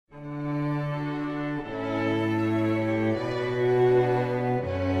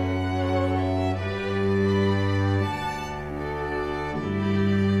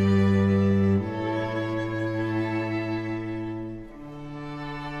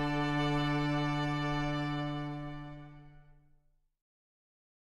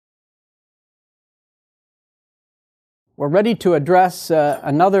We're ready to address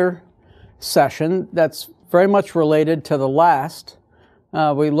another session that's very much related to the last.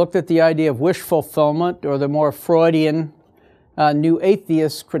 We looked at the idea of wish fulfillment, or the more Freudian new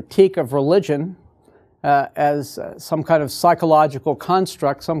atheist critique of religion as some kind of psychological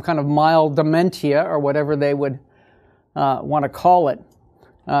construct, some kind of mild dementia, or whatever they would want to call it.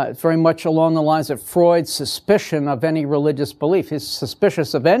 It's very much along the lines of Freud's suspicion of any religious belief. He's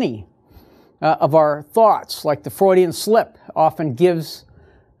suspicious of any of our thoughts, like the Freudian slip often gives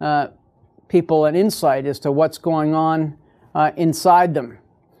people an insight as to what's going on inside them.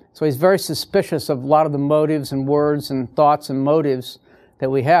 So he's very suspicious of a lot of the motives and words and thoughts and motives that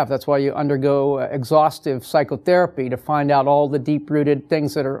we have. That's why you undergo exhaustive psychotherapy, to find out all the deep-rooted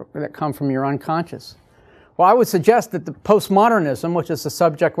things that come from your unconscious. Well, I would suggest that the postmodernism, which is the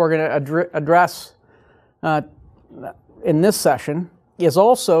subject we're going to address in this session, is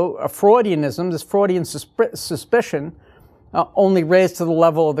also a Freudianism, this Freudian suspicion, only raised to the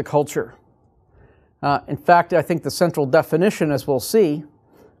level of the culture. In fact, I think the central definition, as we'll see,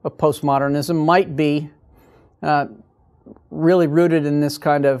 of postmodernism might be really rooted in this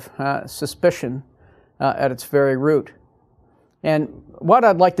kind of suspicion at its very root. And what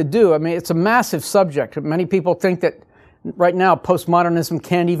I'd like to do, I mean, it's a massive subject. Many people think that right now postmodernism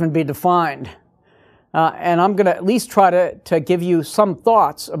can't even be defined. And I'm going to at least try to give you some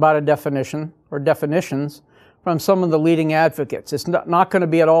thoughts about a definition or definitions from some of the leading advocates. It's not going to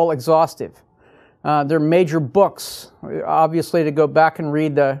be at all exhaustive. There are major books, obviously, to go back and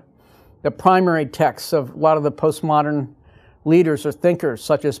read the primary texts of a lot of the postmodern leaders or thinkers,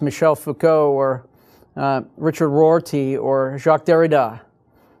 such as Michel Foucault or Richard Rorty or Jacques Derrida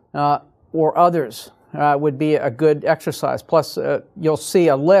or others would be a good exercise. Plus, you'll see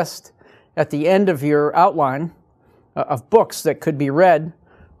a list at the end of your outline of books that could be read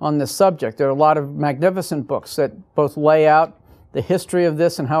on this subject. There are a lot of magnificent books that both lay out the history of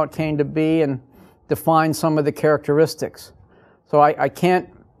this and how it came to be and define some of the characteristics. So I can't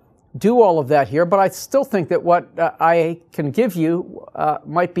do all of that here, but I still think that what I can give you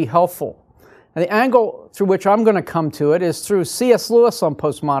might be helpful. And the angle through which I'm going to come to it is through C.S. Lewis on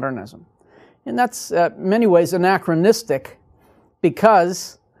postmodernism. And that's in many ways anachronistic,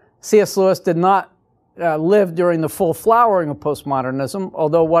 because C.S. Lewis did not live during the full flowering of postmodernism,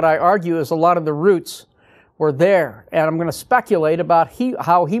 although what I argue is a lot of the roots were there. And I'm going to speculate about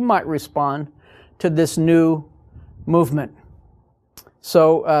how he might respond to this new movement.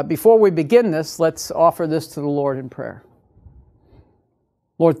 So before we begin this, let's offer this to the Lord in prayer.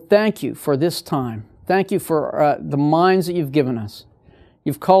 Lord, thank you for this time. Thank you for the minds that you've given us.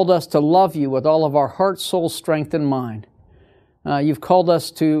 You've called us to love you with all of our heart, soul, strength, and mind. You've called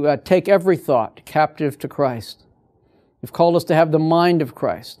us to take every thought captive to Christ. You've called us to have the mind of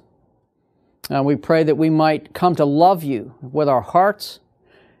Christ. We pray that we might come to love you with our hearts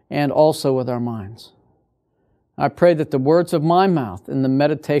and also with our minds. I pray that the words of my mouth and the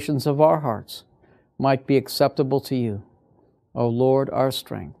meditations of our hearts might be acceptable to you, O Lord, our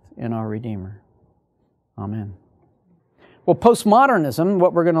strength and our Redeemer. Amen. Well, postmodernism,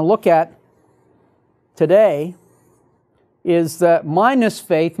 what we're going to look at today, is that minus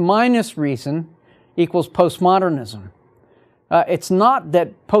faith, minus reason, equals postmodernism. It's not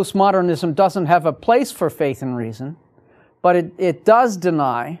that postmodernism doesn't have a place for faith and reason, but it does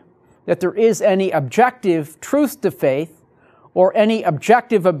deny that there is any objective truth to faith or any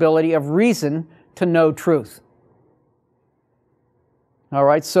objective ability of reason to know truth. All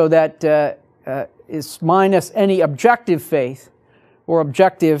right, so that is minus any objective faith or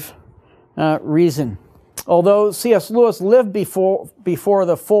objective reason. Although C.S. Lewis lived before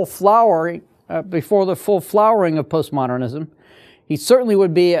the full flowering of postmodernism, he certainly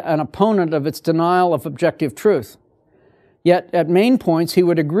would be an opponent of its denial of objective truth. Yet, at main points, he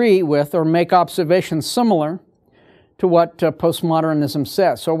would agree with or make observations similar to what postmodernism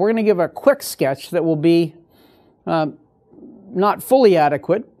says. So we're going to give a quick sketch that will be not fully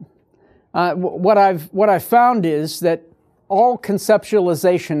adequate. What I've found is that all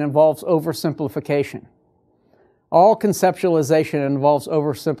conceptualization involves oversimplification. All conceptualization involves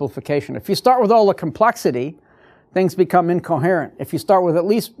oversimplification. If you start with all the complexity, things become incoherent. If you start with at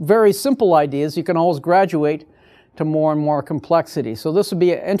least very simple ideas, you can always graduate to more and more complexity. So this would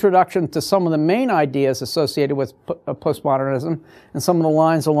be an introduction to some of the main ideas associated with postmodernism and some of the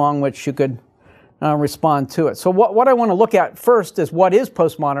lines along which you could respond to it. So what I want to look at first is what is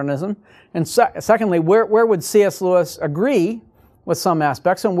postmodernism, and secondly, where would C.S. Lewis agree with some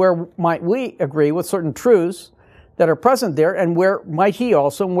aspects, and where might we agree with certain truths that are present there, and where might he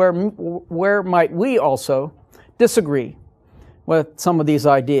also, where might we also disagree with some of these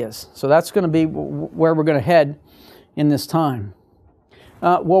ideas. So that's going to be where we're going to head in this time.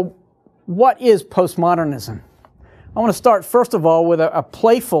 Well, what is postmodernism? I want to start, first of all, with a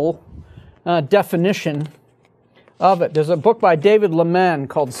playful definition of it. There's a book by David Lemaine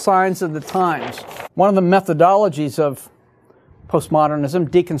called Signs of the Times. One of the methodologies of postmodernism,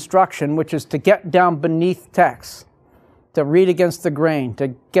 deconstruction, which is to get down beneath texts, to read against the grain,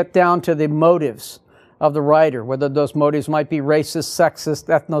 to get down to the motives of the writer, whether those motives might be racist, sexist,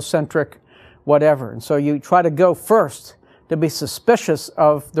 ethnocentric, whatever. And so you try to go first to be suspicious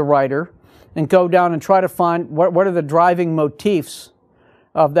of the writer and go down and try to find what are the driving motifs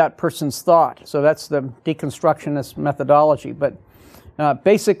of that person's thought. So that's the deconstructionist methodology. But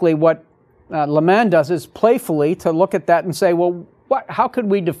basically what Lemaine does is playfully to look at that and say, well, how could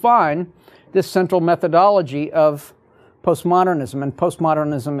we define this central methodology of postmodernism and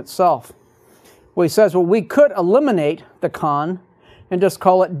postmodernism itself? Well, he says, well, we could eliminate the con and just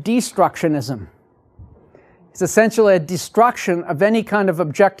call it destructionism. It's essentially a destruction of any kind of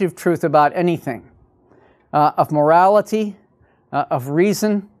objective truth about anything, of morality, of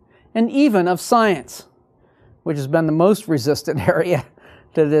reason, and even of science, which has been the most resistant area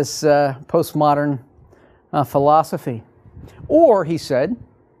to this postmodern philosophy. Or, he said,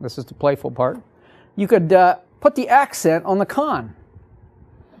 this is the playful part, you could put the accent on the con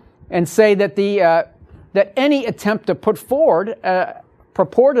and say that that any attempt to put forward a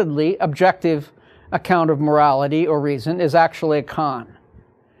purportedly objective account of morality or reason is actually a con.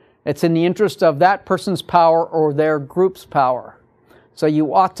 It's in the interest of that person's power or their group's power. So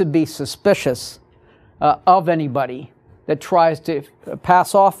you ought to be suspicious of anybody that tries to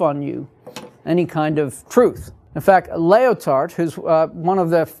pass off on you any kind of truth. In fact, Lyotard, who's one of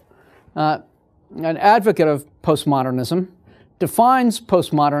the an advocate of postmodernism, defines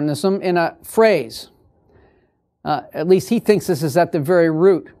postmodernism in a phrase. At least he thinks this is at the very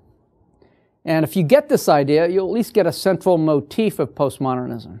root. And if you get this idea, you'll at least get a central motif of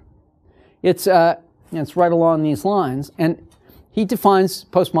postmodernism. It's right along these lines. And he defines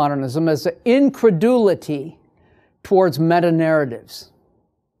postmodernism as an incredulity towards meta-narratives.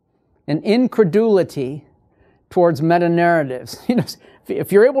 An incredulity towards meta-narratives. You know,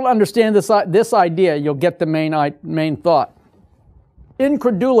 if you're able to understand this idea, you'll get the main thought.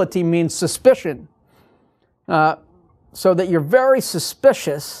 Incredulity means suspicion. So that you're very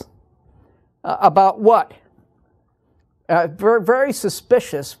suspicious about what? Very, very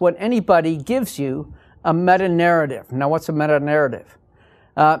suspicious when anybody gives you a meta-narrative. Now, what's a meta-narrative?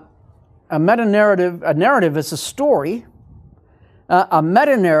 A narrative is a story. A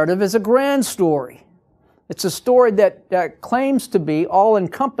meta-narrative is a grand story. It's a story that claims to be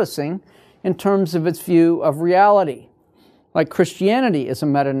all-encompassing in terms of its view of reality. Like Christianity is a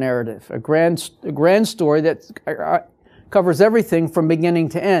meta-narrative, a grand story that covers everything from beginning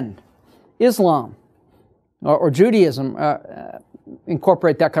to end. Islam or Judaism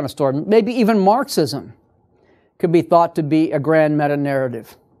incorporate that kind of story. Maybe even Marxism could be thought to be a grand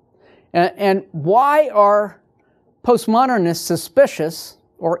meta-narrative. And why are postmodernists suspicious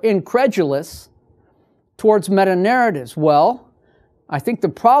or incredulous towards meta-narratives? Well, I think the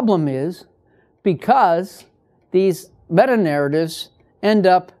problem is because these meta-narratives end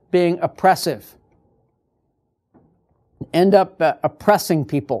up being oppressive, end up oppressing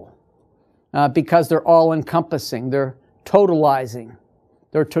people because they're all-encompassing, they're totalizing,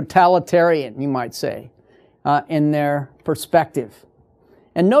 they're totalitarian, you might say, in their perspective.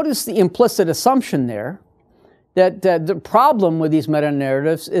 And notice the implicit assumption there that the problem with these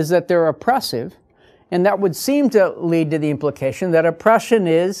meta-narratives is that they're oppressive, and that would seem to lead to the implication that oppression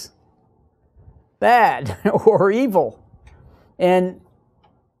is bad or evil. And,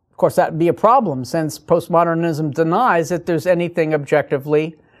 of course, that would be a problem since postmodernism denies that there's anything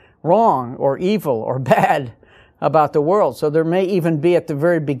objectively wrong or evil or bad about the world. So there may even be at the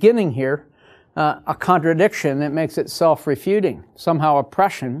very beginning here a contradiction that makes it self-refuting. Somehow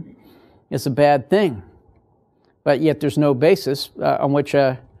oppression is a bad thing. But yet there's no basis on which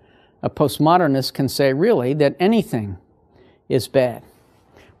a postmodernist can say really that anything is bad.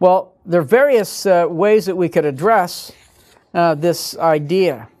 Well, there are various ways that we could address this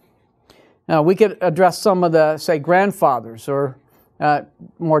idea. We could address some of the, say, grandfathers or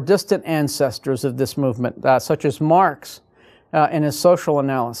more distant ancestors of this movement, such as Marx in his social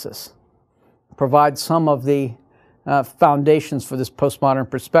analysis, provide some of the foundations for this postmodern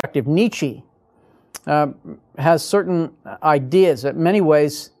perspective. Nietzsche has certain ideas. In many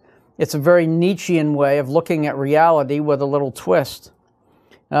ways, it's a very Nietzschean way of looking at reality with a little twist.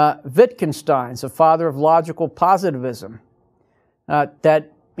 Wittgenstein's a father of logical positivism,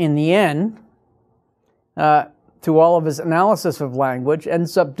 that in the end, through all of his analysis of language,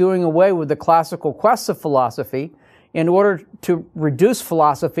 ends up doing away with the classical quests of philosophy in order to reduce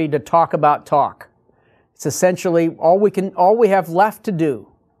philosophy to talk about talk. It's essentially all we have left to do,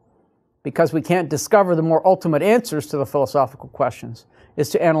 because we can't discover the more ultimate answers to the philosophical questions, is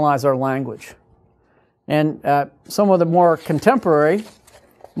to analyze our language. And some of the more contemporary,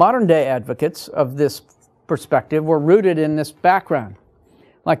 modern-day advocates of this perspective were rooted in this background,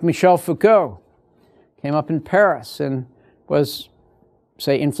 like Michel Foucault, came up in Paris and was,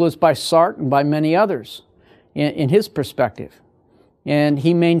 say, influenced by Sartre and by many others in his perspective. And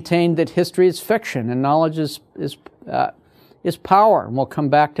he maintained that history is fiction and knowledge is power, and we'll come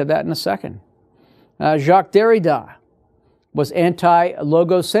back to that in a second. Jacques Derrida was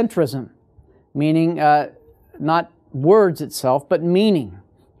anti-logocentrism, meaning not words itself, but meaning.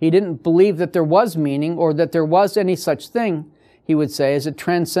 He didn't believe that there was meaning or that there was any such thing, he would say, as a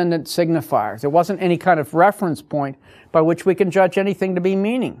transcendent signifier. There wasn't any kind of reference point by which we can judge anything to be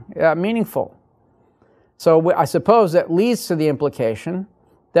meaningful. So I suppose that leads to the implication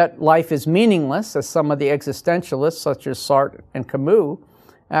that life is meaningless, as some of the existentialists, such as Sartre and Camus,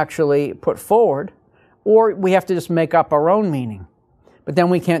 actually put forward, or we have to just make up our own meaning. But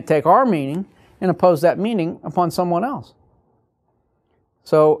then we can't take our meaning and impose that meaning upon someone else.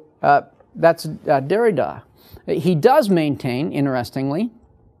 So that's Derrida. He does maintain, interestingly,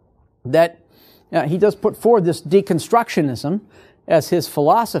 that he does put forward this deconstructionism as his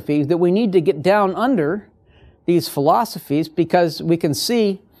philosophy, that we need to get down under these philosophies because we can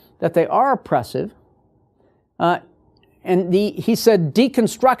see that they are oppressive. He said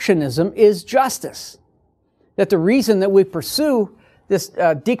deconstructionism is justice. That the reason that we pursue this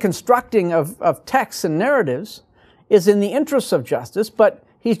deconstructing of texts and narratives is in the interests of justice, but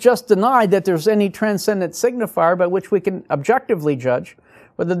he's just denied that there's any transcendent signifier by which we can objectively judge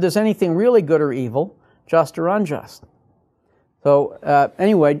whether there's anything really good or evil, just or unjust. So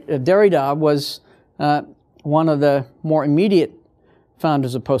anyway, Derrida was one of the more immediate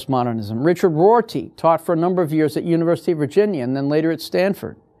founders of postmodernism. Richard Rorty taught for a number of years at University of Virginia and then later at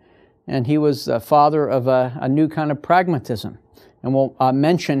Stanford. And he was the father of a new kind of pragmatism. And we'll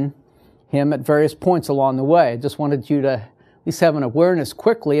mention him at various points along the way. I just wanted you to at least have an awareness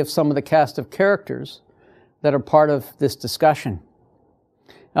quickly of some of the cast of characters that are part of this discussion.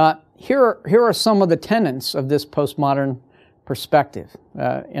 Here are some of the tenets of this postmodern perspective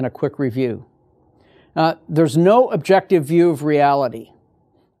in a quick review. There's no objective view of reality.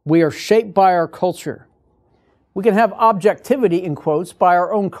 We are shaped by our culture. We can have objectivity, in quotes, by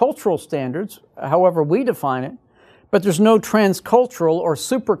our own cultural standards, however we define it, but there's no transcultural or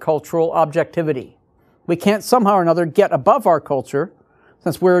supercultural objectivity. We can't somehow or another get above our culture,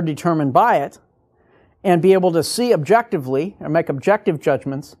 since we're determined by it, and be able to see objectively or make objective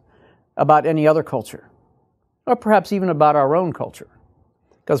judgments about any other culture, or perhaps even about our own culture,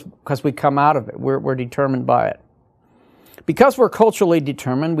 because we come out of it. We're determined by it. Because we're culturally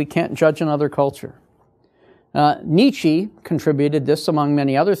determined, we can't judge another culture. Nietzsche contributed this among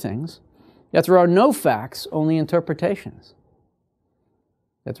many other things, that there are no facts, only interpretations.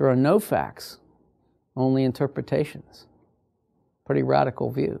 That there are no facts, only interpretations. Pretty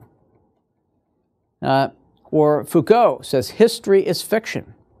radical view. Or Foucault says, history is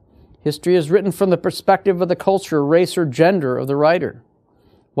fiction. History is written from the perspective of the culture, race, or gender of the writer.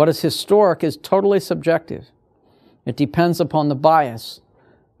 What is historic is totally subjective. It depends upon the bias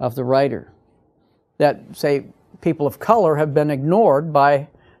of the writer. That, say, people of color have been ignored by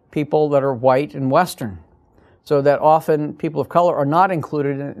people that are white and Western, so that often people of color are not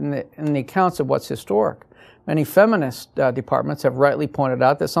included in the accounts of what's historic. Many feminist departments have rightly pointed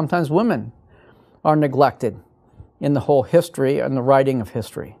out that sometimes women are neglected in the whole history and the writing of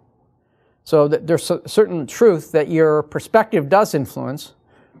history. So that there's a certain truth that your perspective does influence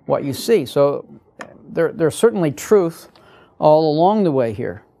what you see. So there's certainly truth all along the way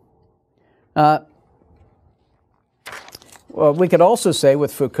here. Well, we could also say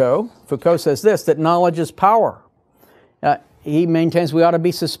with Foucault says this, that knowledge is power. He maintains we ought to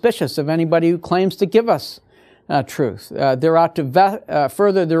be suspicious of anybody who claims to give us truth. They're out to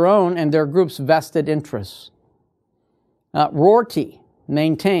further their own and their group's vested interests. Rorty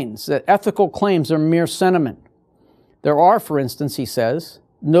maintains that ethical claims are mere sentiment. There are, for instance, he says,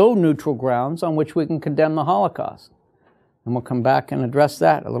 no neutral grounds on which we can condemn the Holocaust. And we'll come back and address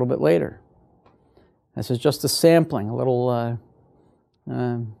that a little bit later. This is just a sampling, a little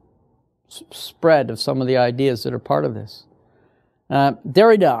spread of some of the ideas that are part of this.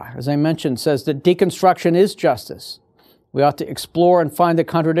 Derrida, as I mentioned, says that deconstruction is justice. We ought to explore and find the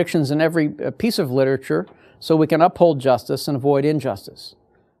contradictions in every piece of literature so we can uphold justice and avoid injustice.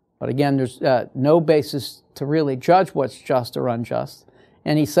 But again, there's no basis to really judge what's just or unjust.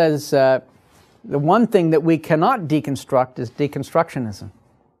 And he says the one thing that we cannot deconstruct is deconstructionism.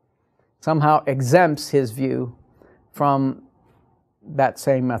 Somehow exempts his view from that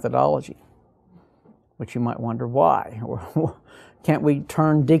same methodology, which you might wonder why. Can't we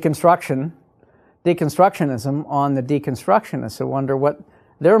turn deconstructionism on the deconstructionists and wonder what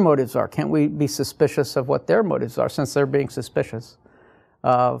their motives are? Can't we be suspicious of what their motives are, since they're being suspicious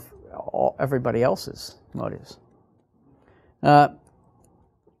of everybody else's motives?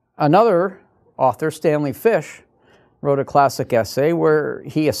 Another author, Stanley Fish, wrote a classic essay where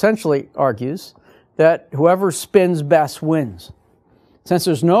he essentially argues that whoever spins best wins. Since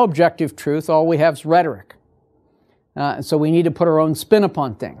there's no objective truth, all we have is rhetoric. And so we need to put our own spin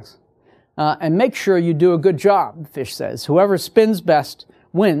upon things. And make sure you do a good job, Fish says. Whoever spins best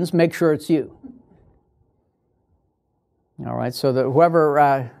wins, make sure it's you. All right, so that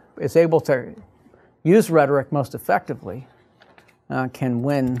whoever is able to use rhetoric most effectively can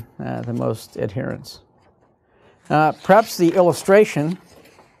win the most adherents. Perhaps the illustration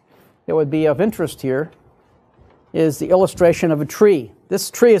that would be of interest here is the illustration of a tree.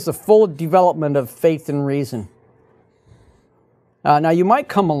 This tree is the full development of faith and reason. Now you might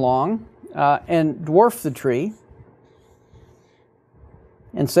come along and dwarf the tree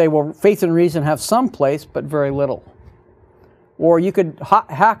and say, well, faith and reason have some place, but very little. Or you could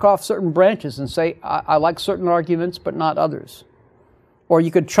hack off certain branches and say, I like certain arguments, but not others. Or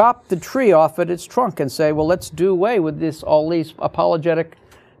you could chop the tree off at its trunk and say, well, let's do away with all these apologetic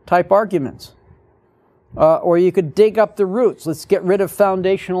type arguments. Or you could dig up the roots. Let's get rid of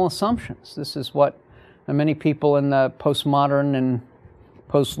foundational assumptions. This is what many people in the postmodern and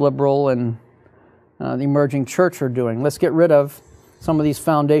post-liberal and the emerging church are doing. Let's get rid of some of these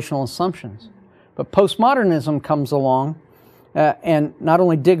foundational assumptions. But postmodernism comes along and not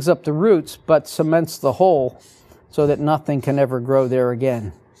only digs up the roots, but cements the hole so that nothing can ever grow there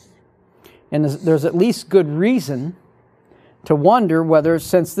again. And there's at least good reason to wonder whether,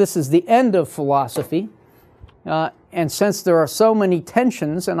 since this is the end of philosophy, and since there are so many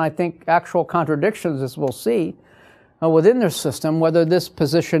tensions, and I think actual contradictions, as we'll see, within their system, whether this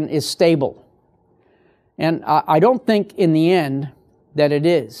position is stable. And I don't think in the end that it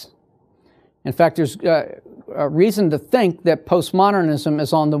is. In fact, there's a reason to think that postmodernism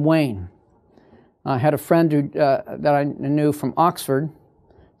is on the wane. I had a friend that I knew from Oxford,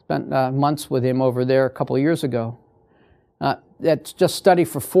 spent months with him over there a couple of years ago, that just studied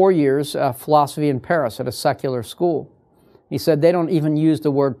for 4 years philosophy in Paris at a secular school. He said they don't even use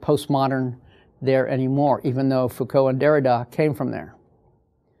the word postmodern there anymore, even though Foucault and Derrida came from there.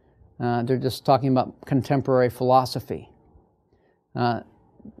 They're just talking about contemporary philosophy.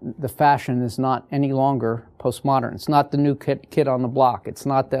 The fashion is not any longer postmodern. It's not the new kid on the block. It's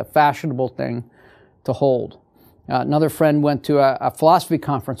not the fashionable thing to hold. Another friend went to a philosophy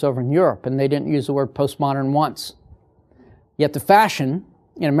conference over in Europe, and they didn't use the word postmodern once. Yet the fashion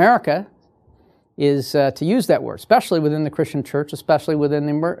in America is to use that word, especially within the Christian church, especially within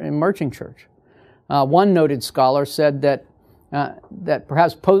the emerging church. One noted scholar said that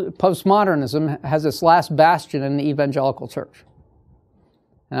perhaps postmodernism has its last bastion in the evangelical church.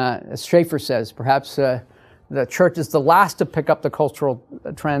 As Schaeffer says, perhaps the church is the last to pick up the cultural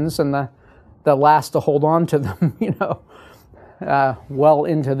trends and the last to hold on to them, well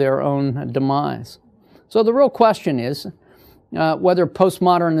into their own demise. So the real question is whether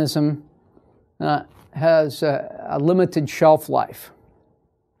postmodernism has a limited shelf life,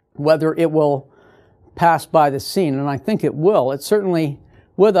 whether it will pass by the scene, and I think it will. It's certainly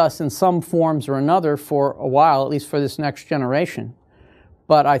with us in some forms or another for a while, at least for this next generation.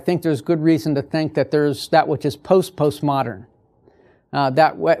 But I think there's good reason to think that there's that which is postmodern,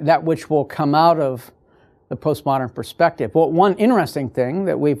 that which will come out of the postmodern perspective. Well, one interesting thing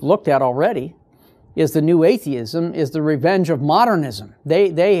that we've looked at already is the new atheism is the revenge of modernism.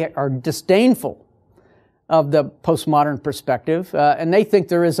 They are disdainful of the postmodern perspective, and they think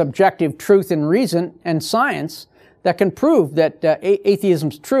there is objective truth and reason and science that can prove that atheism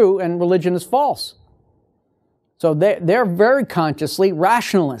is true and religion is false. So they're very consciously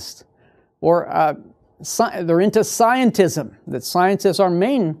rationalist, or they're into scientism, that science is our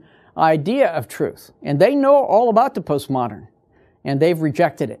main idea of truth. And they know all about the postmodern, and they've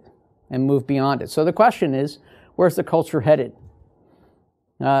rejected it and moved beyond it. So the question is, where's the culture headed?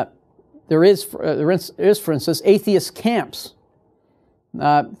 There is, for instance, atheist camps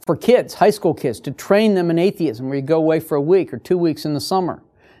for kids, high school kids, to train them in atheism, where you go away for a week or 2 weeks in the summer.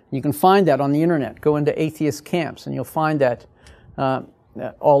 You can find that on the internet. Go into atheist camps, and you'll find that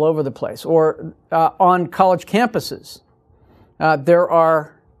all over the place. Or on college campuses, there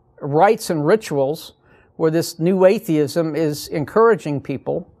are rites and rituals where this new atheism is encouraging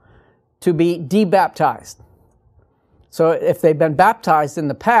people to be debaptized. So if they've been baptized in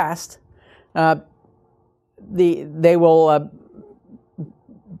the past, they will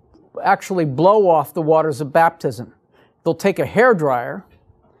actually blow off the waters of baptism. They'll take a hairdryer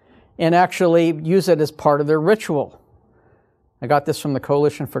and actually use it as part of their ritual. I got this from the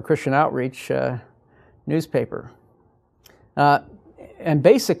Coalition for Christian Outreach newspaper. And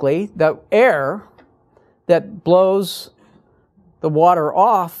basically, the air that blows the water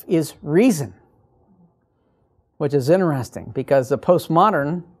off is reason, which is interesting because the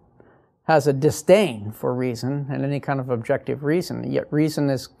postmodern has a disdain for reason and any kind of objective reason, yet reason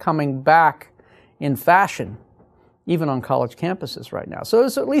is coming back in fashion, even on college campuses right now. So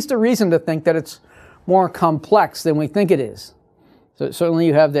there's at least a reason to think that it's more complex than we think it is. So certainly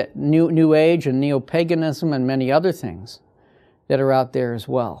you have the New Age and neo-paganism and many other things that are out there as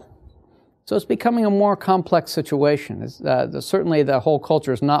well. So it's becoming a more complex situation. Certainly the whole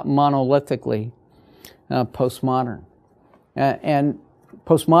culture is not monolithically postmodern. And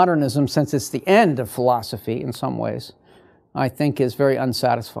postmodernism, since it's the end of philosophy in some ways, I think is very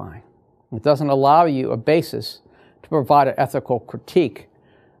unsatisfying. It doesn't allow you a basis to provide an ethical critique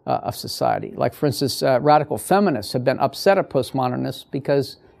of society. Like, for instance, radical feminists have been upset at postmodernists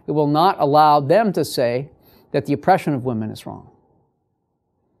because it will not allow them to say that the oppression of women is wrong,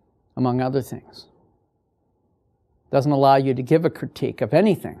 among other things. It doesn't allow you to give a critique of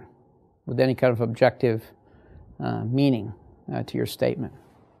anything with any kind of objective meaning to your statement.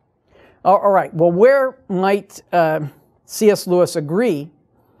 All right, well, where might C.S. Lewis agree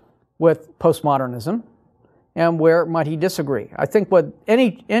with postmodernism, and where might he disagree? I think with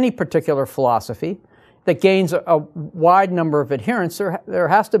any particular philosophy that gains a wide number of adherents, there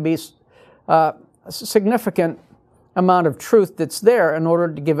has to be a significant amount of truth that's there in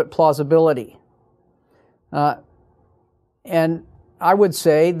order to give it plausibility. And I would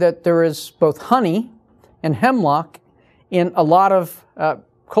say that there is both honey and hemlock in a lot of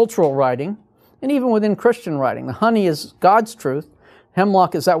cultural writing, and even within Christian writing. The honey is God's truth.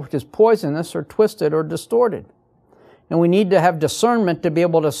 Hemlock is that which is poisonous or twisted or distorted. And we need to have discernment to be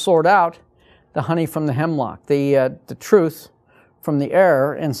able to sort out the honey from the hemlock, the truth from the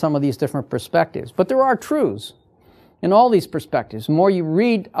error in some of these different perspectives. But there are truths in all these perspectives. The more you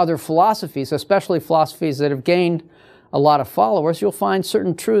read other philosophies, especially philosophies that have gained a lot of followers, you'll find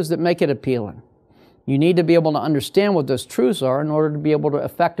certain truths that make it appealing. You need to be able to understand what those truths are in order to be able to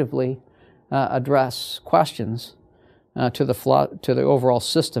effectively address questions to the overall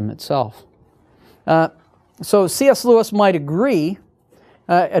system itself. So C.S. Lewis might agree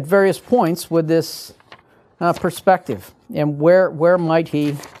at various points with this perspective. And where might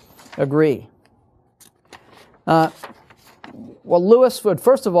he agree? Well, Lewis would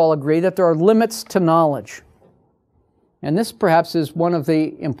first of all agree that there are limits to knowledge. And this perhaps is one of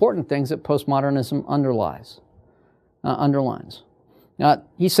the important things that postmodernism underlines.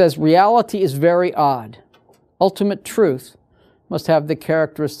 He says, reality is very odd. Ultimate truth must have the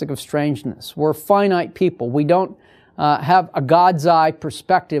characteristic of strangeness. We're finite people. We don't have a God's eye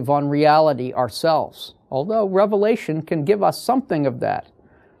perspective on reality ourselves, although revelation can give us something of that.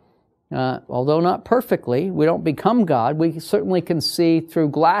 Although not perfectly, we don't become God. We certainly can see through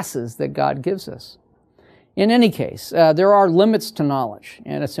glasses that God gives us. In any case, there are limits to knowledge,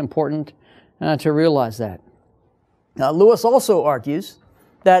 and it's important to realize that. Lewis also argues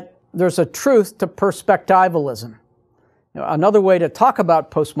that there's a truth to perspectivalism. Another way to talk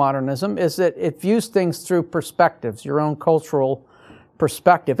about postmodernism is that it views things through perspectives, your own cultural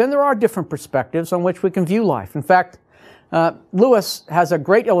perspective. And there are different perspectives on which we can view life. In fact, Lewis has a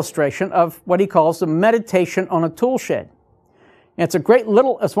great illustration of what he calls the meditation on a tool shed. And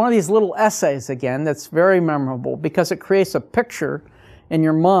it's one of these little essays, again, that's very memorable because it creates a picture in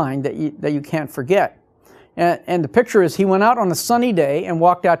your mind that you can't forget. And the picture is he went out on a sunny day and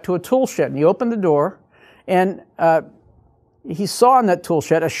walked out to a tool shed. And he opened the door, and he saw in that tool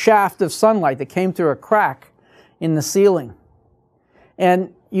shed a shaft of sunlight that came through a crack in the ceiling.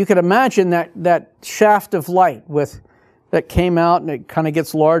 And you could imagine that shaft of light that came out, and it kind of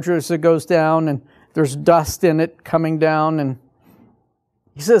gets larger as it goes down, and there's dust in it coming down. And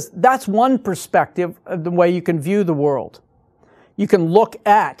he says that's one perspective of the way you can view the world. You can look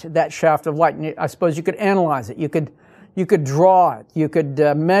at that shaft of light, and I suppose you could analyze it. You could draw it. You could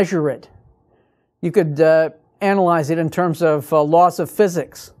measure it. You could analyze it in terms of laws of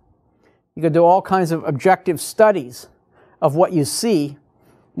physics. You could do all kinds of objective studies of what you see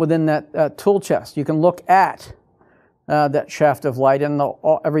within that tool chest. You can look at that shaft of light and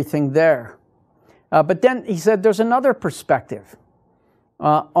everything there. But then he said there's another perspective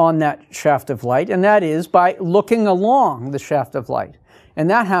on that shaft of light, and that is by looking along the shaft of light. And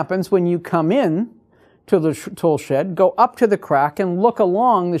that happens when you come in to the tool shed, go up to the crack and look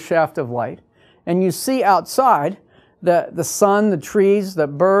along the shaft of light, and you see outside the sun, the trees, the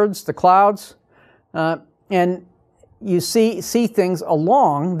birds, the clouds, and you see things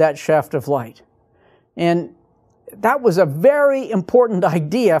along that shaft of light. And that was a very important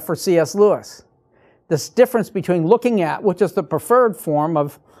idea for C.S. Lewis. This difference between looking at, which is the preferred form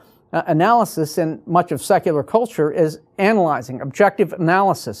of analysis in much of secular culture, is analyzing, objective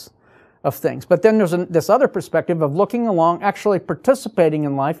analysis of things. But then there's this other perspective of looking along, actually participating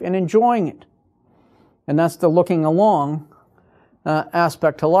in life and enjoying it. And that's the looking along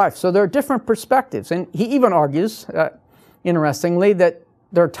aspect to life. So there are different perspectives. And he even argues, interestingly, that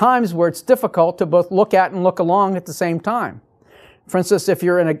there are times where it's difficult to both look at and look along at the same time. For instance, if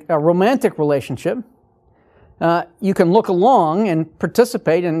you're in a romantic relationship, you can look along and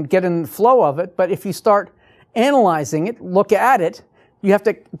participate and get in the flow of it, but if you start analyzing it, look at it, you have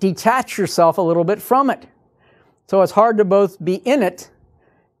to detach yourself a little bit from it. So it's hard to both be in it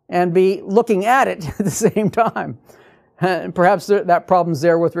and be looking at it at the same time. And perhaps that problem's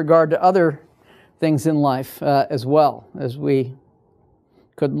there with regard to other things in life as well, as we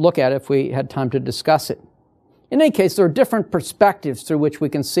could look at if we had time to discuss it. In any case, there are different perspectives through which we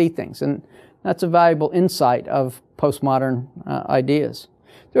can see things, and that's a valuable insight of postmodern ideas.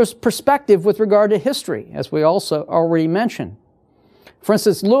 There's perspective with regard to history, as we also already mentioned. For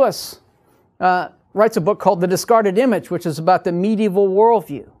instance, Lewis writes a book called The Discarded Image, which is about the medieval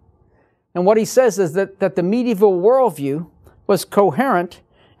worldview. And what he says is that the medieval worldview was coherent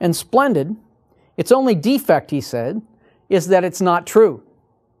and splendid. Its only defect, he said, is that it's not true.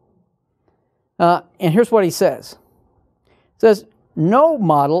 And here's what he says. He says, no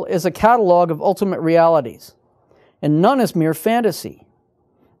model is a catalog of ultimate realities, and none is mere fantasy.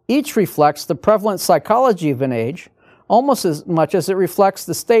 Each reflects the prevalent psychology of an age almost as much as it reflects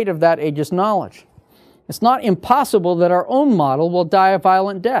the state of that age's knowledge. It's not impossible that our own model will die a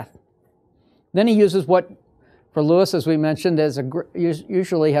violent death. Then he uses what, for Lewis, as we mentioned,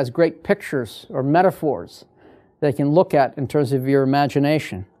 usually has great pictures or metaphors that you can look at in terms of your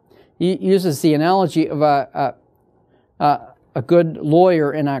imagination. He uses the analogy of a good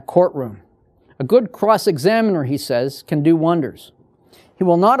lawyer in a courtroom. A good cross-examiner, he says, can do wonders. He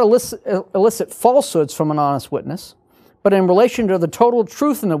will not elicit falsehoods from an honest witness, but in relation to the total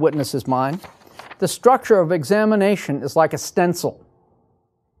truth in the witness's mind, the structure of examination is like a stencil.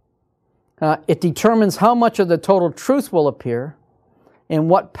 It determines how much of the total truth will appear and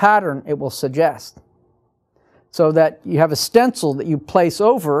what pattern it will suggest. So that you have a stencil that you place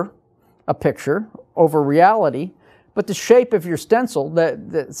over a picture, over reality, but the shape of your stencil,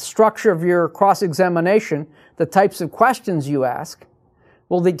 the structure of your cross-examination, the types of questions you ask,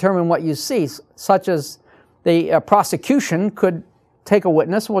 will determine what you see, such as the prosecution could take a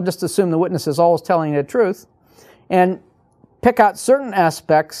witness, we'll just assume the witness is always telling the truth, and pick out certain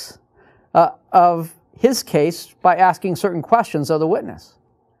aspects of his case by asking certain questions of the witness.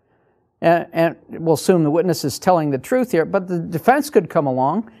 And we'll assume the witness is telling the truth here, but the defense could come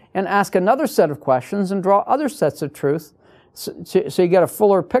along and ask another set of questions and draw other sets of truth so you get a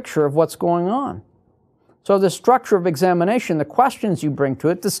fuller picture of what's going on. So the structure of examination, the questions you bring to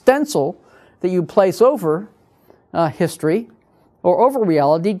it, the stencil that you place over history or over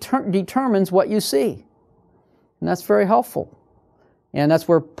reality determines what you see. And that's very helpful. And that's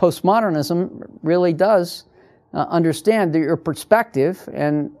where postmodernism really does understand that your perspective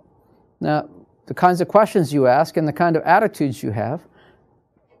and the kinds of questions you ask and the kind of attitudes you have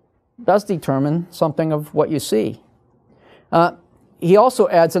does determine something of what you see. He also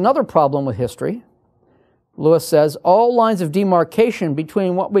adds another problem with history. Lewis says, all lines of demarcation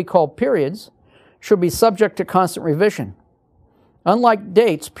between what we call periods should be subject to constant revision. Unlike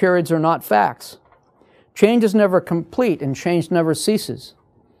dates, periods are not facts. Change is never complete and change never ceases.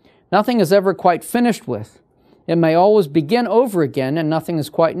 Nothing is ever quite finished with. It may always begin over again and nothing is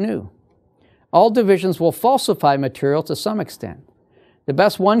quite new. All divisions will falsify material to some extent. The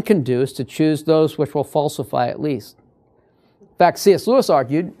best one can do is to choose those which will falsify at least. In fact, C.S. Lewis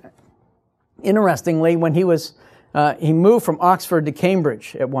argued, interestingly, when he moved from Oxford to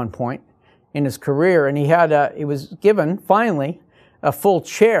Cambridge at one point in his career, and he was given, finally, a full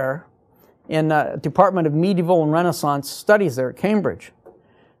chair in the Department of Medieval and Renaissance Studies there at Cambridge.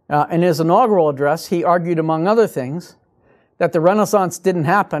 In his inaugural address, he argued, among other things, that the Renaissance didn't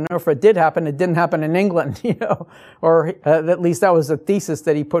happen, or if it did happen, it didn't happen in England, or at least that was the thesis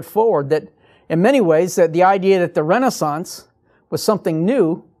that he put forward, that in many ways that the idea that the Renaissance was something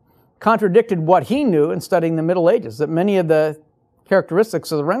new contradicted what he knew in studying the Middle Ages, that many of the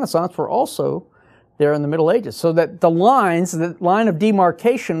characteristics of the Renaissance were also there in the Middle Ages. So that the line of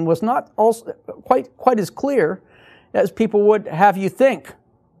demarcation was not also quite as clear as people would have you think.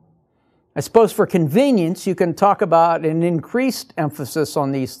 I suppose for convenience, you can talk about an increased emphasis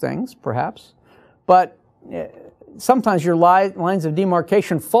on these things, perhaps, but sometimes your lines of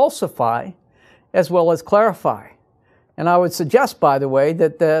demarcation falsify as well as clarify. And I would suggest, by the way,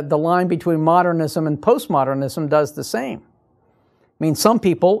 that the line between modernism and postmodernism does the same. I mean, some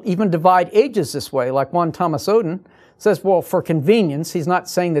people even divide ages this way, like one Thomas Oden says, well, for convenience, he's not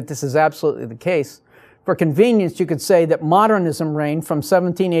saying that this is absolutely the case. For convenience, you could say that modernism reigned from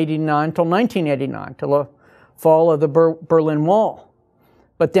 1789 till 1989, till the fall of the Berlin Wall.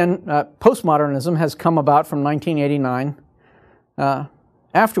 But then postmodernism has come about from 1989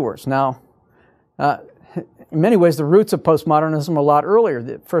 afterwards. Now, in many ways, the roots of postmodernism are a lot earlier.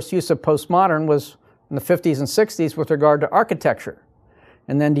 The first use of postmodern was in the 50s and 60s with regard to architecture,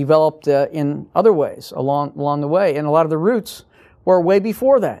 and then developed in other ways along the way. And a lot of the roots were way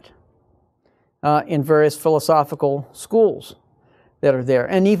before that in various philosophical schools that are there.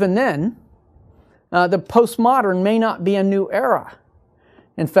 And even then, the postmodern may not be a new era.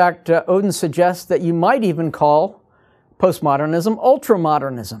 In fact, Oden suggests that you might even call postmodernism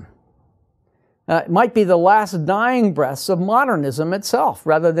ultramodernism. It might be the last dying breaths of modernism itself,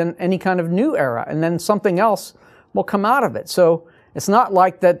 rather than any kind of new era, and then something else will come out of it. So it's not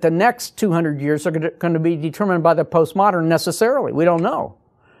like that the next 200 years are going to be determined by the postmodern necessarily. We don't know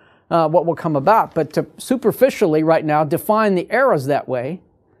what will come about. But to superficially right now define the eras that way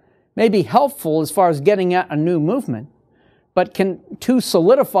may be helpful as far as getting at a new movement, but can too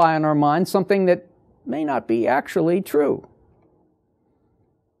solidify in our minds something that may not be actually true.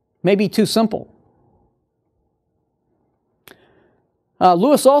 May be too simple.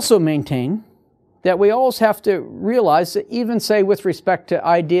 Lewis also maintained that we always have to realize that even, say, with respect to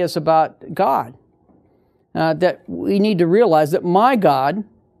ideas about God, that we need to realize that my God,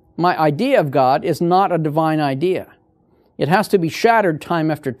 my idea of God, is not a divine idea. It has to be shattered time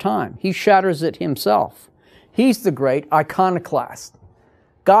after time. He shatters it himself. He's the great iconoclast.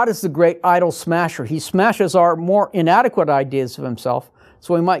 God is the great idol smasher. He smashes our more inadequate ideas of himself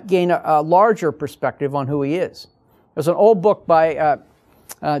so we might gain a larger perspective on who he is. There's an old book by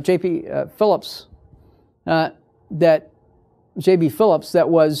J.B. Phillips that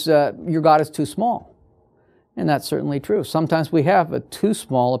was Your God is Too Small. And that's certainly true. Sometimes we have too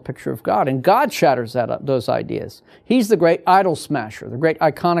small a picture of God, and God shatters those ideas. He's the great idol smasher, the great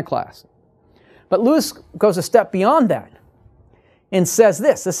iconoclast. But Lewis goes a step beyond that and says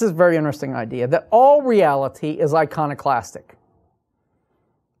this is a very interesting idea, that all reality is iconoclastic.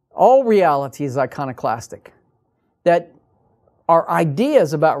 All reality is iconoclastic. That our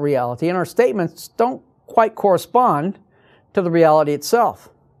ideas about reality and our statements don't quite correspond to the reality itself.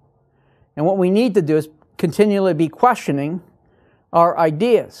 And what we need to do is continually be questioning our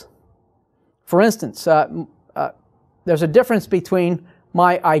ideas. For instance, there's a difference between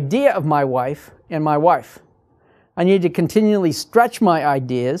my idea of my wife and my wife. I need to continually stretch my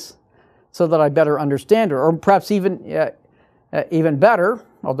ideas so that I better understand her, or perhaps even better,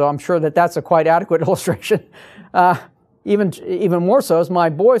 although I'm sure that that's a quite adequate illustration, even more so as my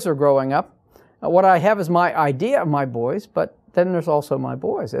boys are growing up. What I have is my idea of my boys, but then there's also my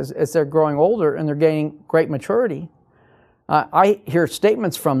boys. As they're growing older and they're gaining great maturity, I hear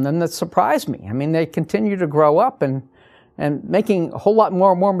statements from them that surprise me. I mean, they continue to grow up and making a whole lot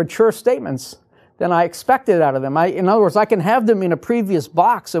more mature statements than I expected out of them. In other words, I can have them in a previous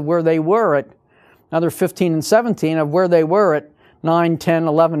box of where they were at another 15 and 17, of where they were at 9, 10,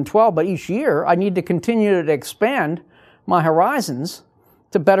 11, 12, but each year I need to continue to expand my horizons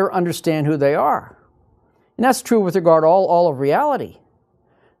to better understand who they are. And that's true with regard to all of reality.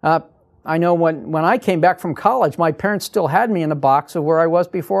 I know when I came back from college, my parents still had me in a box of where I was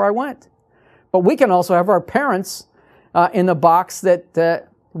before I went. But we can also have our parents in the box that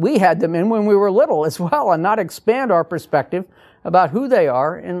we had them in when we were little as well, and not expand our perspective about who they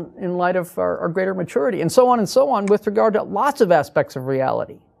are in light of our greater maturity, and so on with regard to lots of aspects of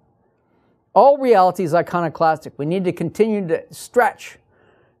reality. All reality is iconoclastic. We need to continue to stretch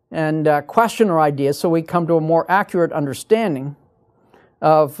and question our ideas so we come to a more accurate understanding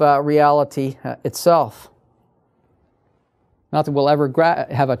of reality itself. Not that we'll ever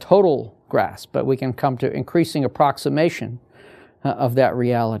have a total grasp, but we can come to increasing approximation of that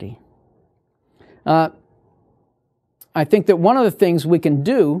reality. I think that one of the things we can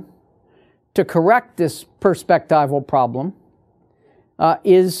do to correct this perspectival problem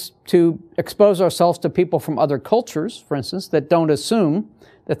is to expose ourselves to people from other cultures, for instance, that don't assume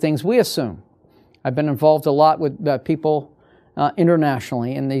the things we assume. I've been involved a lot with people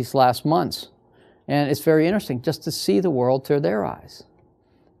internationally in these last months. And it's very interesting just to see the world through their eyes,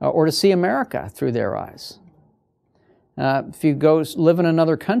 or to see America through their eyes. If you go live in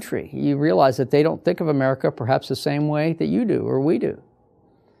another country, you realize that they don't think of America perhaps the same way that you do or we do.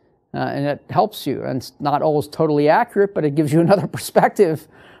 And it helps you. And it's not always totally accurate, but it gives you another perspective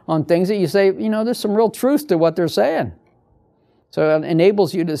on things that you say, there's some real truth to what they're saying. So it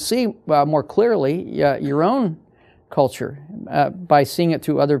enables you to see more clearly your own culture by seeing it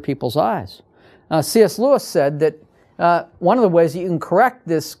through other people's eyes. C.S. Lewis said that one of the ways that you can correct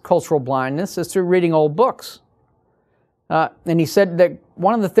this cultural blindness is through reading old books. And he said that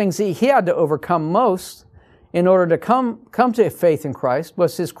one of the things he had to overcome most in order to come to faith in Christ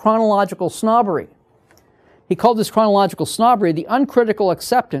was his chronological snobbery. He called this chronological snobbery the uncritical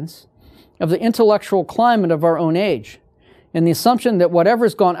acceptance of the intellectual climate of our own age, and the assumption that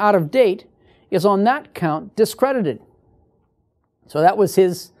whatever's gone out of date is on that count discredited. So that was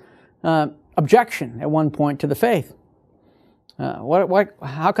his objection at one point to the faith.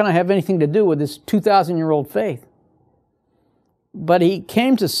 How can I have anything to do with this 2,000-year-old faith? But he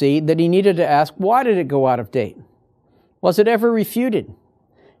came to see that he needed to ask, why did it go out of date? Was it ever refuted?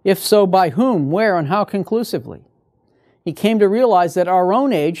 If so, by whom, where, and how conclusively? He came to realize that our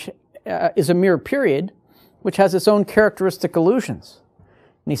own age is a mere period which has its own characteristic illusions.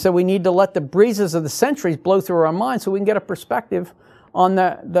 And he said we need to let the breezes of the centuries blow through our minds so we can get a perspective on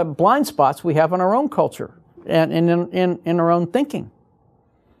the blind spots we have in our own culture and in our own thinking.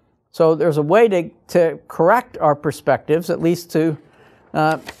 So there's a way to correct our perspectives, at least to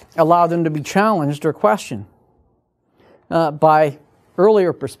allow them to be challenged or questioned by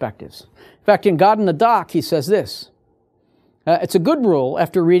earlier perspectives. In fact, in God in the Dock, he says this, it's a good rule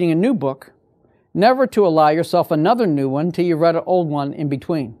after reading a new book never to allow yourself another new one till you've read an old one in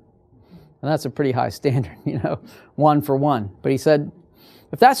between. And that's a pretty high standard, 1 for 1. But he said,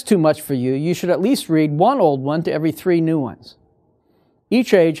 if that's too much for you, you should at least read one old one to every 3 new ones.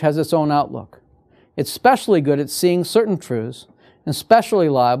 Each age has its own outlook. It's especially good at seeing certain truths and especially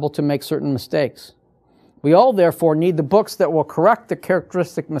liable to make certain mistakes. We all, therefore, need the books that will correct the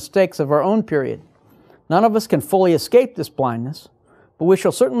characteristic mistakes of our own period. None of us can fully escape this blindness, but we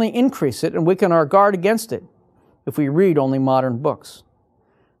shall certainly increase it and weaken our guard against it if we read only modern books.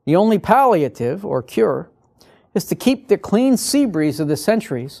 The only palliative, or cure, is to keep the clean sea breeze of the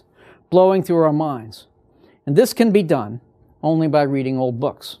centuries blowing through our minds. And this can be done only by reading old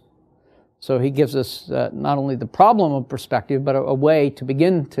books. So he gives us not only the problem of perspective, but a way to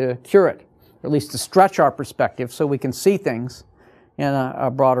begin to cure it, or at least to stretch our perspective so we can see things in a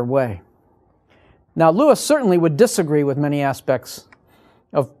broader way. Now, Lewis certainly would disagree with many aspects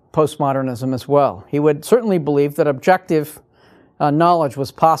of postmodernism as well. He would certainly believe that objective knowledge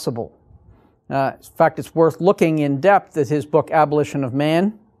was possible. In fact, it's worth looking in depth at his book, Abolition of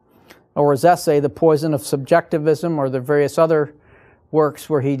Man, or his essay, The Poison of Subjectivism, or the various other works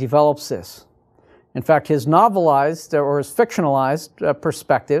where he develops this. In fact, his novelized or his fictionalized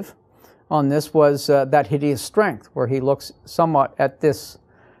perspective on this was That Hideous Strength, where he looks somewhat at this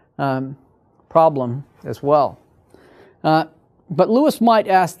problem as well. But Lewis might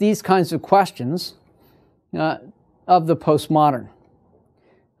ask these kinds of questions of the postmodern.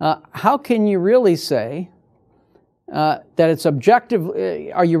 How can you really say that it's objective?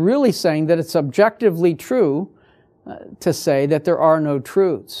 Are you really saying that it's objectively true to say that there are no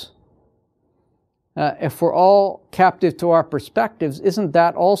truths? If we're all captive to our perspectives, isn't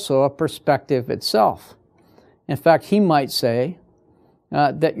that also a perspective itself? In fact, he might say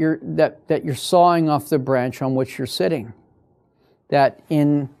that you're sawing off the branch on which you're sitting. That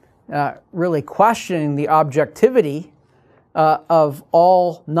in really questioning the objectivity of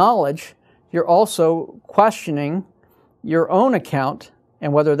all knowledge, you're also questioning your own account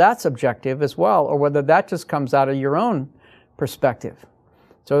and whether that's objective as well, or whether that just comes out of your own perspective.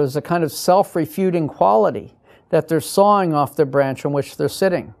 So there's a kind of self-refuting quality that they're sawing off the branch on which they're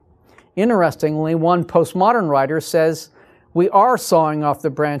sitting. Interestingly, one postmodern writer says, we are sawing off the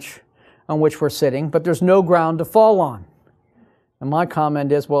branch on which we're sitting, but there's no ground to fall on. And my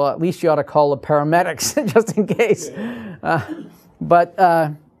comment is, well, at least you ought to call the paramedics just in case. But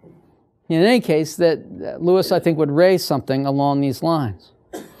in any case, that Lewis, I think, would raise something along these lines.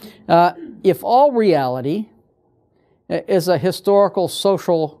 If all reality is a historical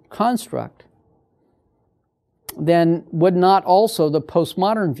social construct, then would not also the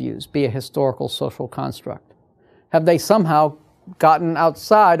postmodern views be a historical social construct? Have they somehow gotten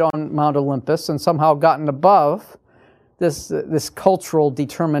outside on Mount Olympus and somehow gotten above this cultural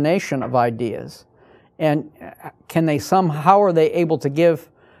determination of ideas? And how are they able to give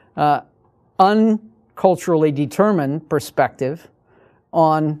unculturally determined perspective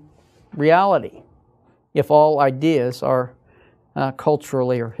on reality? if all ideas are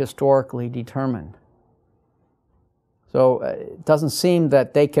culturally or historically determined. So it doesn't seem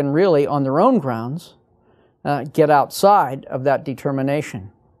that they can really, on their own grounds, get outside of that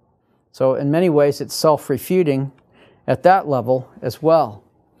determination. So in many ways, it's self-refuting at that level as well.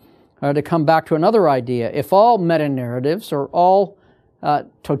 To come back to another idea, if all meta-narratives or all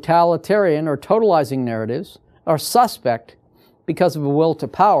totalitarian or totalizing narratives are suspect because of a will to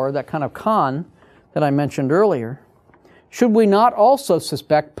power, that kind of con that I mentioned earlier, should we not also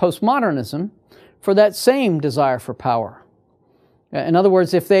suspect postmodernism for that same desire for power? In other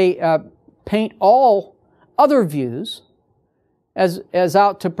words, if they paint all other views as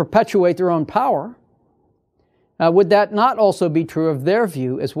out to perpetuate their own power, would that not also be true of their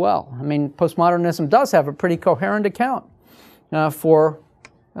view as well? I mean, postmodernism does have a pretty coherent account for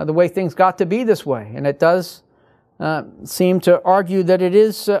the way things got to be this way, and it does seem to argue that it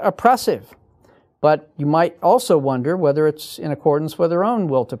is oppressive. But you might also wonder whether it's in accordance with their own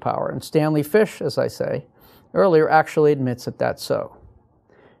will to power. And Stanley Fish, as I say earlier, actually admits that that's so.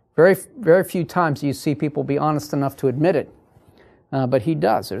 Very, very few times do you see people be honest enough to admit it, but he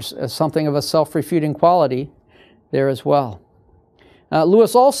does. There's something of a self-refuting quality there as well.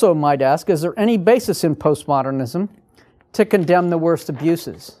 Lewis also might ask, is there any basis in postmodernism to condemn the worst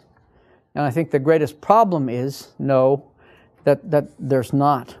abuses? And I think the greatest problem is, no, that there's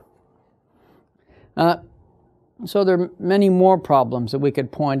not. So there are many more problems that we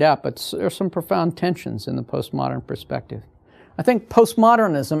could point out, but there are some profound tensions in the postmodern perspective. I think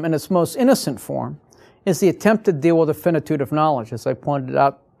postmodernism, in its most innocent form, is the attempt to deal with the finitude of knowledge, as I pointed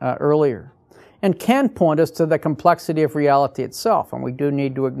out earlier, and can point us to the complexity of reality itself, and we do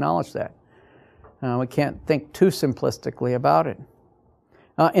need to acknowledge that. We can't think too simplistically about it.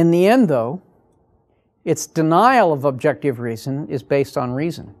 In the end, though, its denial of objective reason is based on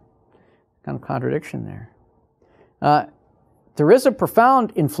reason. Kind of contradiction there. There is a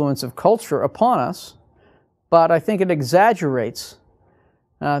profound influence of culture upon us, but I think it exaggerates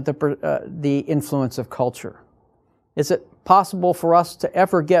the influence of culture. Is it possible for us to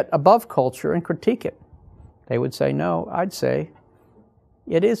ever get above culture and critique it? They would say no. I'd say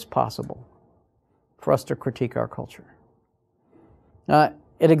it is possible for us to critique our culture.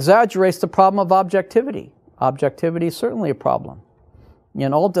 It exaggerates the problem of objectivity. Objectivity is certainly a problem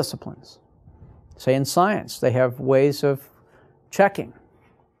in all disciplines. Say in science, they have ways of checking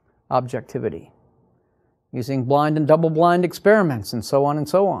objectivity, using blind and double-blind experiments and so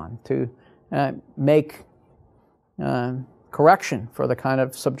on to make correction for the kind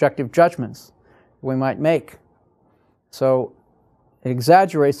of subjective judgments we might make. So it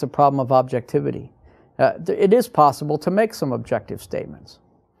exaggerates the problem of objectivity. It is possible to make some objective statements.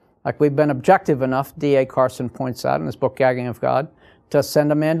 Like we've been objective enough, D.A. Carson points out in his book, Gagging of God, to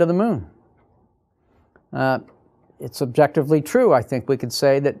send a man to the moon. It's objectively true, I think we could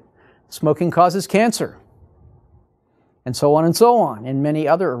say, that smoking causes cancer, and so on in many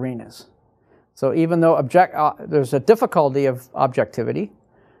other arenas. So even though there's a difficulty of objectivity,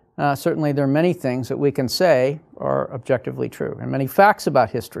 certainly there are many things that we can say are objectively true, and many facts about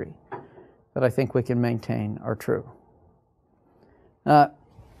history that I think we can maintain are true.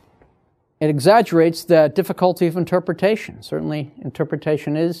 It exaggerates the difficulty of interpretation. Certainly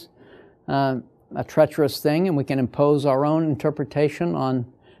interpretation is a treacherous thing, and we can impose our own interpretation on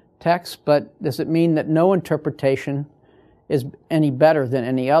text, but does it mean that no interpretation is any better than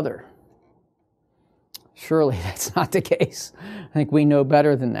any other? Surely that's not the case. I think we know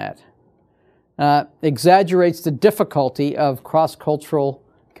better than that. Exaggerates the difficulty of cross-cultural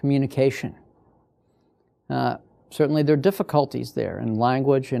communication. Certainly there are difficulties there in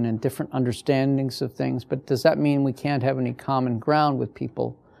language and in different understandings of things, but does that mean we can't have any common ground with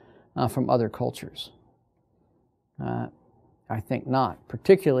people from other cultures? I think not.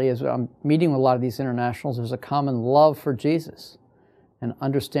 Particularly as I'm meeting with a lot of these internationals, there's a common love for Jesus, an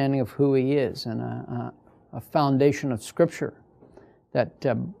understanding of who he is, and a foundation of Scripture that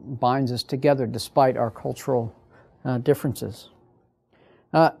binds us together despite our cultural differences.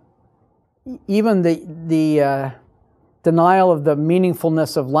 Even the denial of the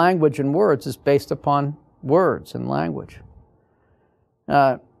meaningfulness of language and words is based upon words and language.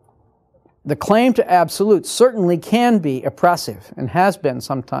 The claim to absolute certainly can be oppressive and has been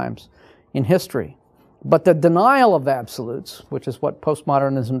sometimes in history. But the denial of absolutes, which is what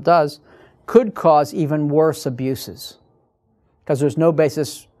postmodernism does, could cause even worse abuses, because there's no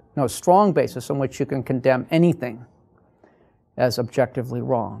strong basis on which you can condemn anything as objectively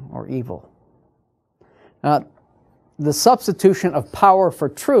wrong or evil. The substitution of power for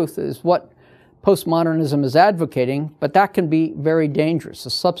truth is what postmodernism is advocating, but that can be very dangerous. The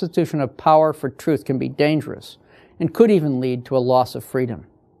substitution of power for truth can be dangerous and could even lead to a loss of freedom.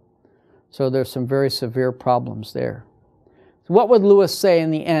 So there's some very severe problems there. So what would Lewis say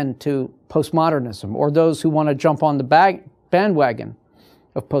in the end to postmodernism, or those who want to jump on the bandwagon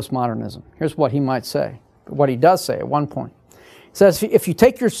of postmodernism? Here's what he might say, what he does say at one point. He says, if you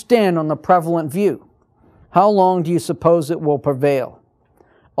take your stand on the prevalent view, how long do you suppose it will prevail?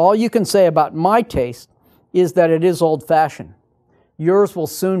 All you can say about my taste is that it is old-fashioned. Yours will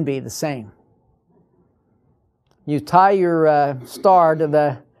soon be the same. You tie your star to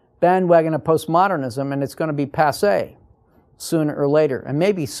the bandwagon of postmodernism, and it's going to be passé sooner or later, and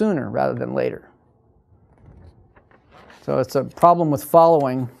maybe sooner rather than later. So it's a problem with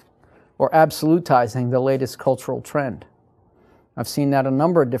following or absolutizing the latest cultural trend. I've seen that a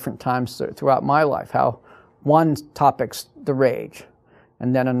number of different times throughout my life, how one topic's the rage,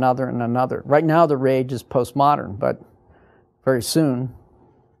 and then another and another. Right now the rage is postmodern, but very soon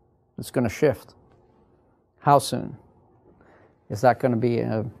it's going to shift. How soon? Is that going to be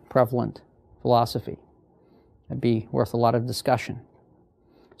a prevalent philosophy? It'd be worth a lot of discussion.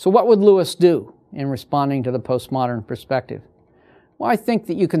 So what would Lewis do in responding to the postmodern perspective? Well, I think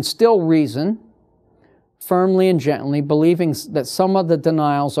that you can still reason firmly and gently, believing that some of the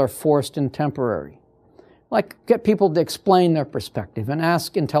denials are forced and temporary. Like, get people to explain their perspective and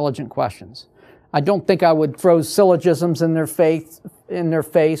ask intelligent questions. I don't think I would throw syllogisms in their face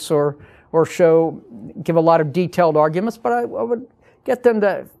or give a lot of detailed arguments, but I would get them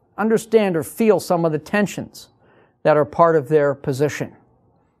to understand or feel some of the tensions that are part of their position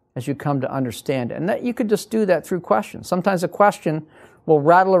as you come to understand it. And that you could just do that through questions. Sometimes a question will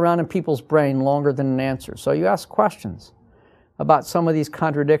rattle around in people's brain longer than an answer. So you ask questions about some of these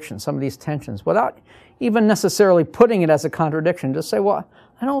contradictions, some of these tensions, without even necessarily putting it as a contradiction. Just say, well,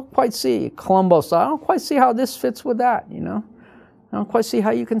 I don't quite see Columbo style. I don't quite see how this fits with that, I don't quite see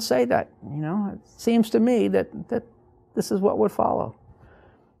how you can say that, It seems to me that this is what would follow.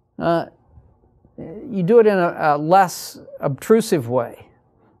 You do it in a less obtrusive way.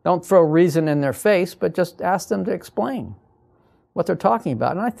 Don't throw reason in their face, but just ask them to explain what they're talking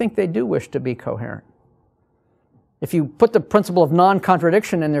about. And I think they do wish to be coherent. If you put the principle of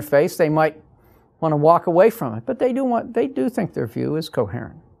non-contradiction in their face, they might want to walk away from it. But they do think their view is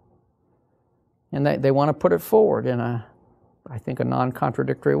coherent. And they want to put it forward in a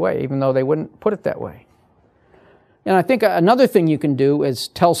non-contradictory way, even though they wouldn't put it that way. And I think another thing you can do is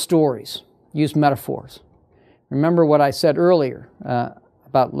tell stories, use metaphors. Remember what I said earlier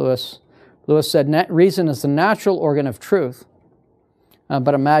about Lewis. Lewis said, reason is the natural organ of truth,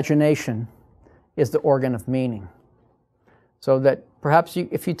 but imagination is the organ of meaning. So that perhaps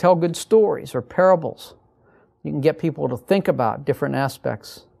if you tell good stories or parables, you can get people to think about different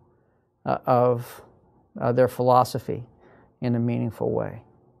aspects of their philosophy in a meaningful way.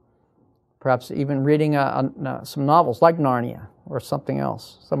 Perhaps even reading some novels like Narnia or something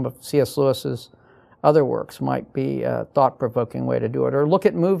else. Some of C.S. Lewis's other works might be a thought-provoking way to do it. Or look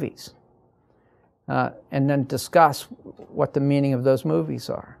at movies and then discuss what the meaning of those movies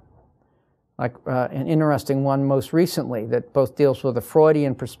are. Like an interesting one most recently that both deals with a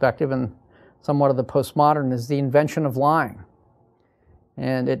Freudian perspective and somewhat of the postmodern is The Invention of Lying.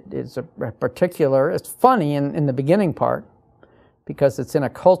 And it's it's funny in the beginning part, because it's in a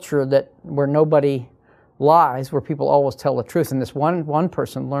culture where nobody lies, where people always tell the truth, and this one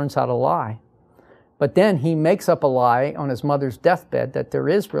person learns how to lie. But then he makes up a lie on his mother's deathbed that there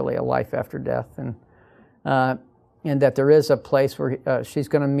is really a life after death, and that there is a place where she's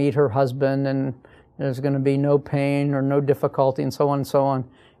going to meet her husband, and there's going to be no pain or no difficulty, and so on and so on.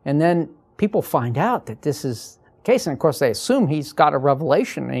 And then people find out that this is the case, and of course they assume he's got a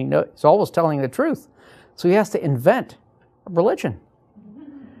revelation, and he's always telling the truth. So he has to invent religion.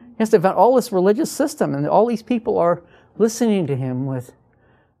 He has to invent all this religious system, and all these people are listening to him with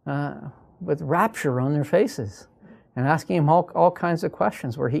rapture on their faces and asking him all kinds of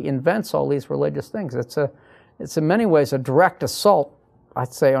questions where he invents all these religious things. It's in many ways a direct assault,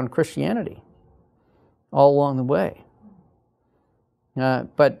 I'd say, on Christianity all along the way.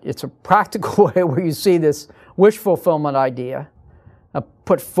 But it's a practical way where you see this wish fulfillment idea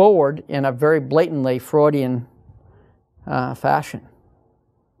put forward in a very blatantly Freudian fashion,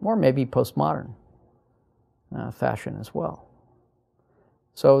 or maybe postmodern fashion as well.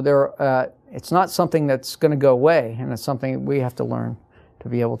 So it's not something that's going to go away, and it's something we have to learn to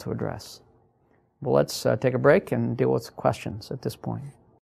be able to address. Well, let's take a break and deal with questions at this point.